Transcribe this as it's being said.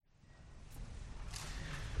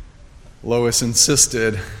Lois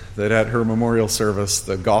insisted that at her memorial service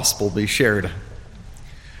the gospel be shared.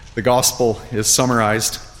 The gospel is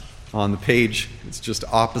summarized on the page. It's just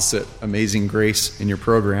opposite Amazing Grace in your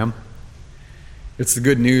program. It's the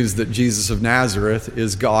good news that Jesus of Nazareth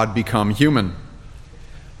is God become human,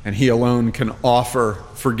 and he alone can offer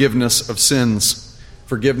forgiveness of sins,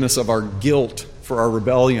 forgiveness of our guilt for our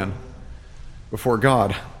rebellion before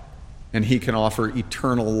God, and he can offer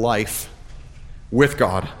eternal life with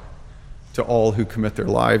God to all who commit their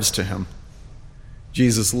lives to him.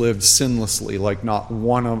 Jesus lived sinlessly like not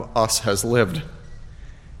one of us has lived.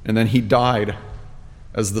 And then he died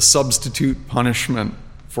as the substitute punishment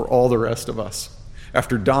for all the rest of us.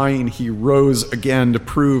 After dying, he rose again to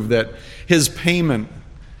prove that his payment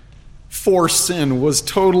for sin was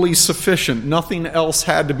totally sufficient. Nothing else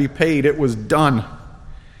had to be paid. It was done.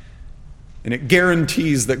 And it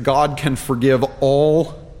guarantees that God can forgive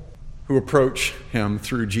all who approach him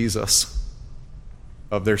through Jesus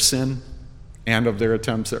of their sin and of their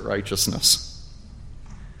attempts at righteousness.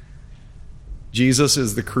 Jesus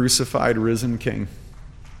is the crucified, risen King,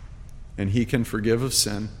 and he can forgive of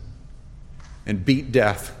sin and beat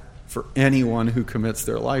death for anyone who commits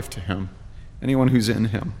their life to him, anyone who's in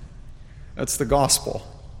him. That's the gospel.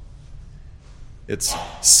 It's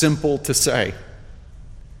simple to say.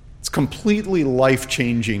 It's completely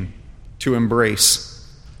life-changing to embrace.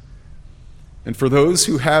 And for those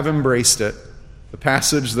who have embraced it, the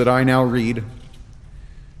passage that I now read,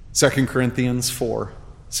 2 Corinthians 4,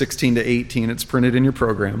 16 to 18, it's printed in your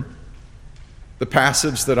program. The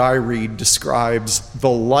passage that I read describes the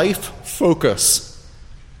life focus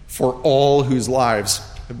for all whose lives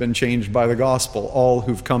have been changed by the gospel, all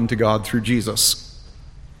who've come to God through Jesus.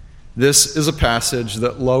 This is a passage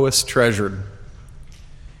that Lois treasured.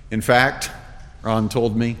 In fact, Ron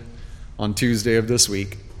told me on Tuesday of this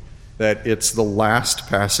week that it's the last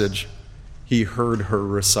passage he heard her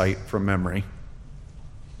recite from memory.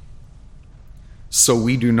 So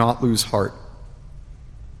we do not lose heart.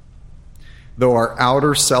 Though our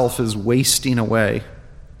outer self is wasting away,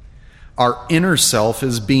 our inner self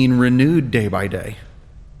is being renewed day by day.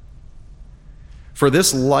 For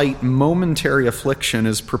this light, momentary affliction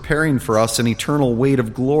is preparing for us an eternal weight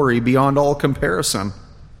of glory beyond all comparison,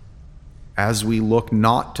 as we look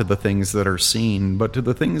not to the things that are seen, but to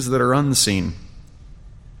the things that are unseen.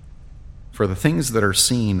 For the things that are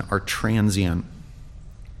seen are transient,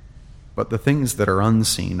 but the things that are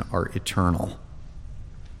unseen are eternal.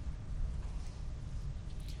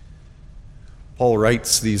 Paul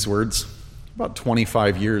writes these words about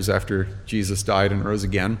 25 years after Jesus died and rose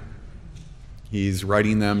again. He's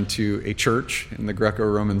writing them to a church in the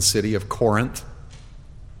Greco-Roman city of Corinth.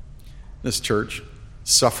 This church,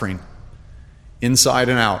 suffering inside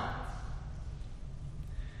and out.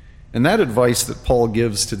 And that advice that Paul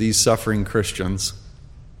gives to these suffering Christians,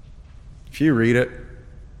 if you read it,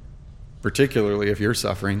 particularly if you're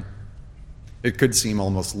suffering, it could seem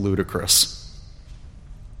almost ludicrous.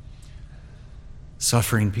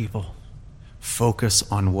 Suffering people, focus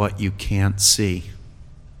on what you can't see.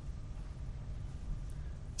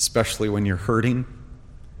 Especially when you're hurting,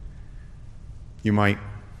 you might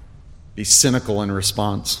be cynical in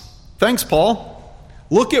response. Thanks, Paul.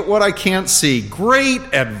 Look at what I can't see. Great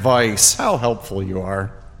advice. How helpful you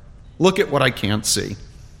are. Look at what I can't see.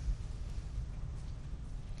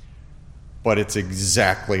 But it's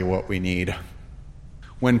exactly what we need.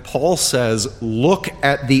 When Paul says, look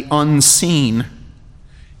at the unseen,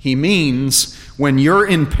 he means when you're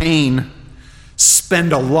in pain,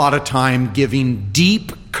 spend a lot of time giving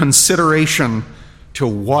deep consideration to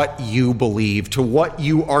what you believe, to what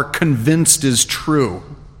you are convinced is true.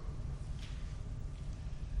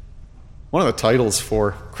 One of the titles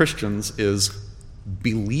for Christians is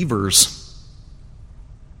believers.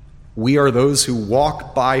 We are those who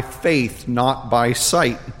walk by faith, not by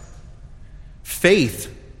sight.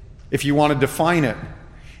 Faith, if you want to define it,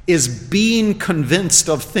 is being convinced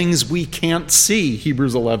of things we can't see,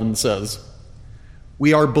 Hebrews 11 says.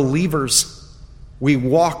 We are believers. We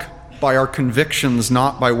walk by our convictions,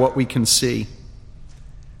 not by what we can see.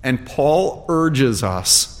 And Paul urges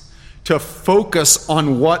us to focus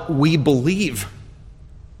on what we believe.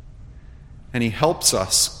 And he helps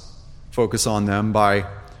us focus on them by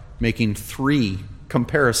making 3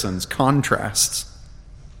 comparisons, contrasts.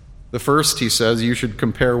 The first, he says, you should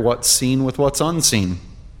compare what's seen with what's unseen.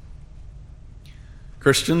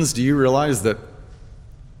 Christians, do you realize that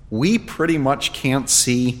we pretty much can't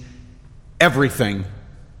see everything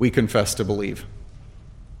we confess to believe?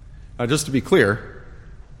 Now, just to be clear,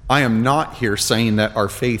 I am not here saying that our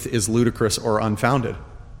faith is ludicrous or unfounded.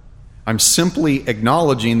 I'm simply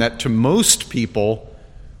acknowledging that to most people,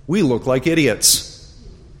 we look like idiots.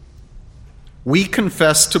 We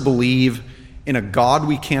confess to believe in a God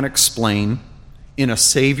we can't explain, in a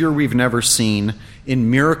Savior we've never seen,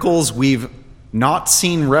 in miracles we've not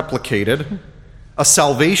seen replicated, a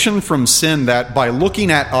salvation from sin that, by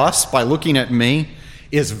looking at us, by looking at me,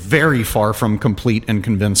 is very far from complete and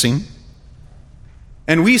convincing.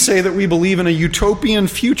 And we say that we believe in a utopian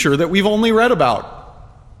future that we've only read about.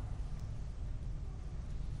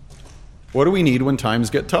 What do we need when times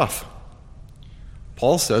get tough?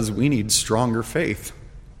 Paul says we need stronger faith.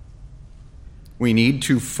 We need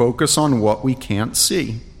to focus on what we can't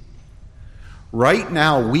see. Right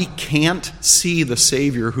now, we can't see the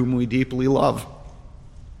Savior whom we deeply love.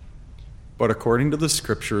 But according to the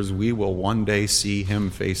Scriptures, we will one day see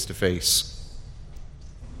him face to face.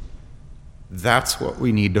 That's what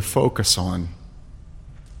we need to focus on.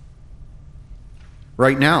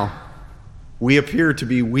 Right now, we appear to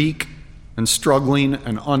be weak and struggling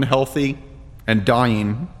and unhealthy and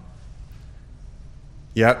dying.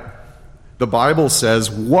 Yet, the Bible says,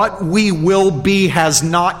 what we will be has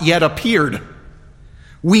not yet appeared.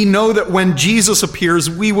 We know that when Jesus appears,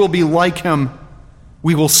 we will be like him.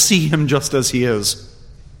 We will see him just as he is.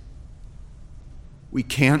 We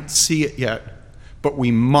can't see it yet, but we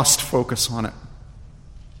must focus on it.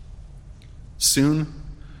 Soon,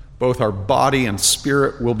 both our body and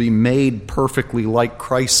spirit will be made perfectly like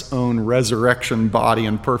Christ's own resurrection body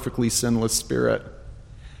and perfectly sinless spirit.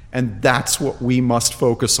 And that's what we must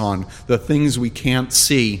focus on. The things we can't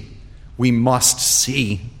see, we must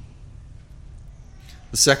see.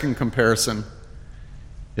 The second comparison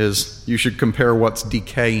is you should compare what's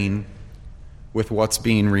decaying with what's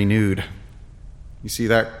being renewed. You see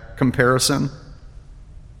that comparison?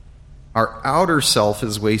 Our outer self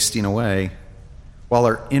is wasting away, while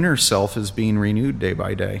our inner self is being renewed day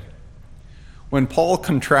by day. When Paul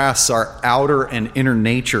contrasts our outer and inner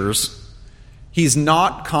natures, he's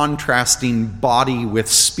not contrasting body with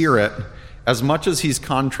spirit as much as he's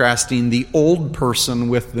contrasting the old person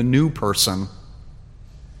with the new person.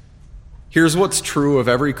 Here's what's true of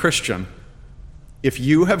every Christian. If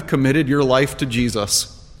you have committed your life to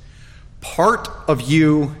Jesus, part of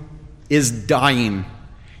you is dying.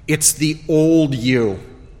 It's the old you.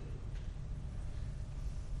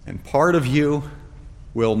 And part of you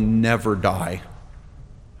will never die.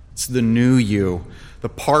 It's the new you, the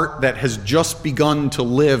part that has just begun to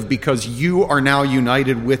live because you are now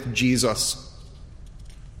united with Jesus.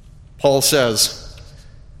 Paul says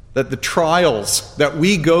that the trials that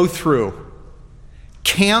we go through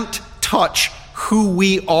can't touch who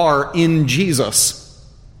we are in Jesus.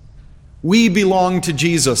 We belong to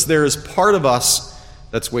Jesus. There is part of us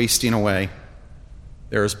that's wasting away.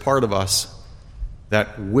 There is part of us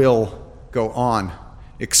that will go on,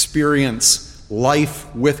 experience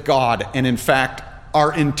life with God, and in fact,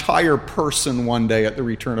 our entire person one day at the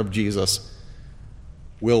return of Jesus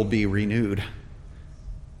will be renewed.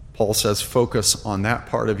 Paul says, focus on that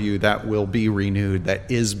part of you that will be renewed, that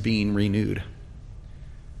is being renewed.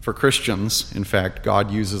 For Christians, in fact, God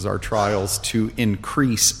uses our trials to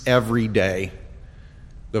increase every day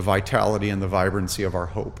the vitality and the vibrancy of our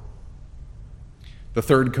hope. The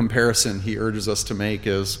third comparison he urges us to make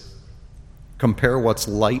is compare what's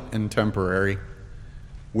light and temporary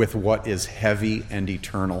with what is heavy and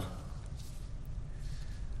eternal.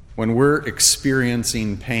 When we're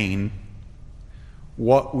experiencing pain,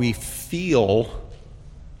 what we feel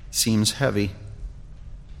seems heavy.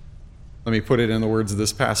 Let me put it in the words of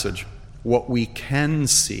this passage. What we can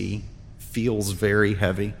see feels very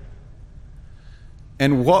heavy.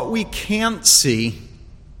 And what we can't see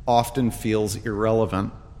often feels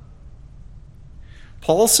irrelevant.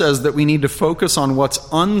 Paul says that we need to focus on what's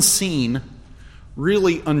unseen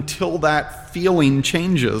really until that feeling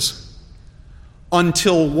changes.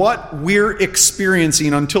 Until what we're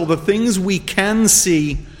experiencing, until the things we can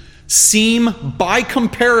see seem, by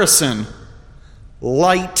comparison,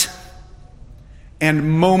 light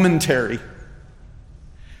and momentary.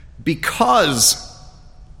 Because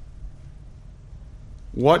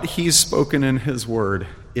what he's spoken in his word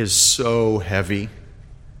is so heavy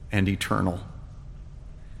and eternal.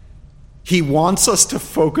 He wants us to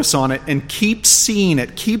focus on it and keep seeing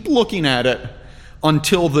it, keep looking at it,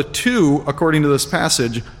 until the two, according to this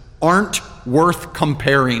passage, aren't worth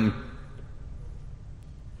comparing.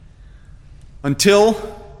 Until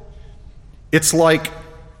it's like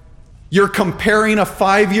you're comparing a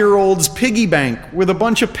 5-year-old's piggy bank with a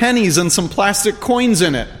bunch of pennies and some plastic coins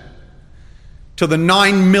in it to the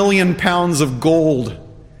 9 million pounds of gold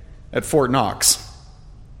at Fort Knox.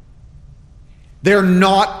 They're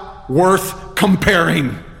not worth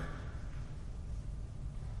comparing.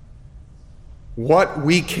 What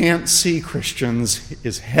we can't see, Christians,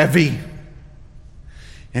 is heavy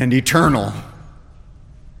and eternal.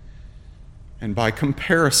 And by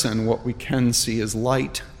comparison, what we can see is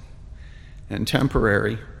light and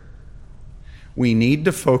temporary. We need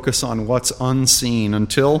to focus on what's unseen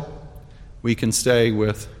until we can stay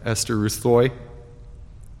with Esther Ruth Thoy.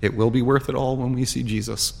 It will be worth it all when we see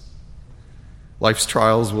Jesus. Life's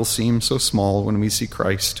trials will seem so small when we see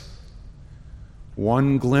Christ.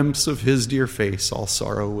 One glimpse of his dear face, all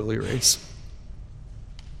sorrow will erase.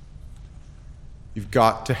 You've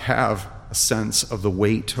got to have a sense of the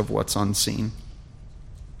weight of what's unseen.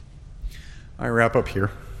 I wrap up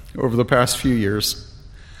here. Over the past few years,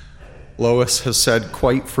 Lois has said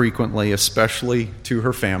quite frequently, especially to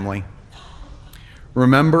her family,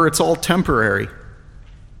 remember, it's all temporary.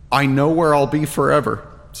 I know where I'll be forever,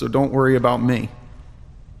 so don't worry about me.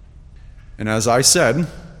 And as I said a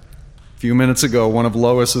few minutes ago, one of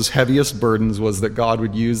Lois's heaviest burdens was that God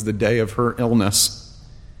would use the day of her illness,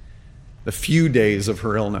 the few days of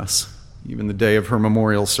her illness, even the day of her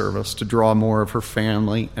memorial service, to draw more of her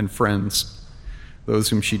family and friends, those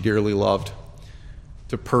whom she dearly loved,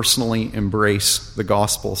 to personally embrace the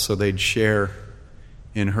gospel so they'd share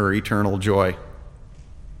in her eternal joy.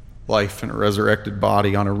 Life in a resurrected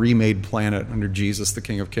body on a remade planet under Jesus, the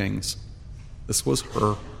King of Kings. This was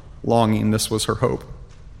her longing. This was her hope.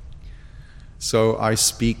 So I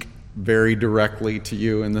speak very directly to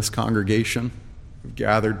you in this congregation who've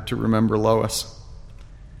gathered to remember Lois.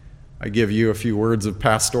 I give you a few words of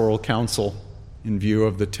pastoral counsel in view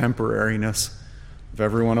of the temporariness of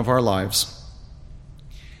every one of our lives.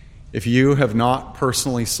 If you have not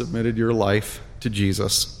personally submitted your life to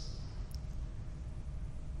Jesus,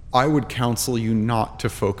 I would counsel you not to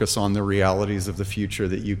focus on the realities of the future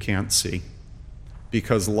that you can't see,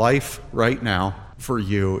 because life right now for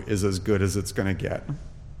you is as good as it's going to get.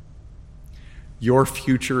 Your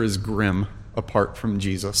future is grim apart from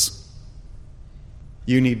Jesus.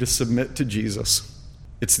 You need to submit to Jesus.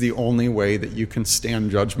 It's the only way that you can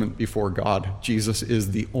stand judgment before God. Jesus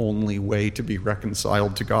is the only way to be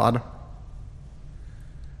reconciled to God.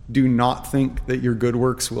 Do not think that your good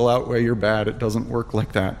works will outweigh your bad. It doesn't work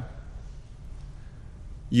like that.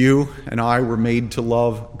 You and I were made to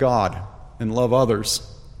love God and love others.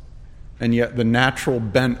 And yet the natural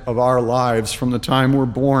bent of our lives from the time we're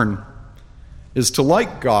born is to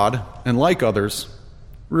like God and like others,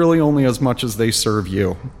 really only as much as they serve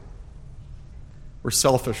you. We're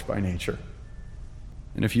selfish by nature.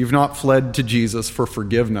 And if you've not fled to Jesus for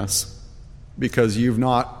forgiveness because you've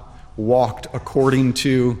not walked according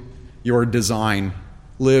to your design,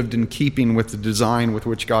 lived in keeping with the design with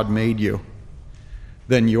which God made you,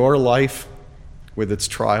 then your life, with its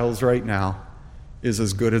trials right now, is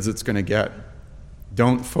as good as it's going to get.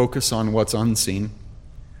 Don't focus on what's unseen.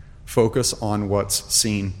 Focus on what's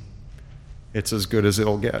seen. It's as good as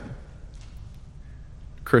it'll get.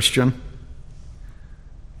 Christian,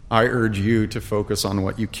 I urge you to focus on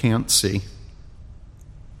what you can't see.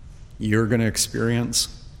 You're going to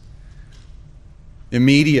experience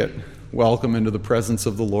immediate welcome into the presence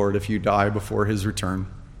of the Lord if you die before his return.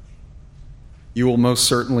 You will most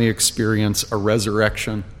certainly experience a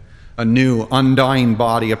resurrection, a new, undying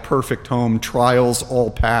body, a perfect home, trials all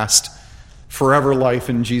past, forever life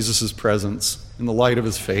in Jesus' presence, in the light of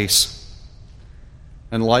his face,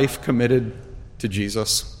 and life committed to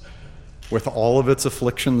Jesus, with all of its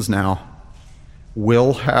afflictions now,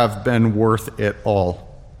 will have been worth it all.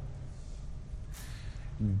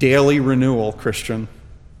 Daily renewal, Christian,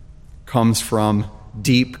 comes from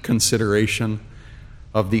deep consideration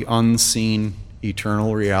of the unseen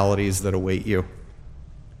eternal realities that await you.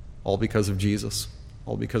 All because of Jesus,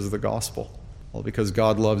 all because of the gospel, all because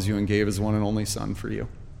God loves you and gave his one and only Son for you.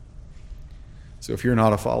 So if you're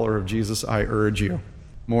not a follower of Jesus, I urge you,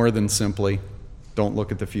 more than simply, don't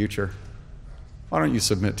look at the future. Why don't you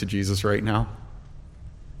submit to Jesus right now?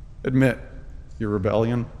 Admit your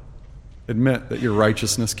rebellion. Admit that your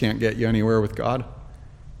righteousness can't get you anywhere with God.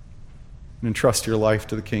 And entrust your life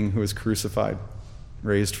to the King who is crucified,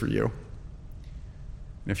 raised for you.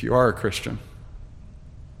 And if you are a Christian,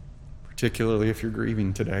 particularly if you're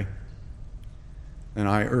grieving today, then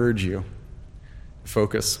I urge you to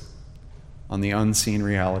focus on the unseen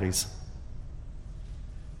realities.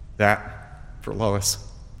 That, for Lois,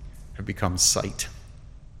 have become sight.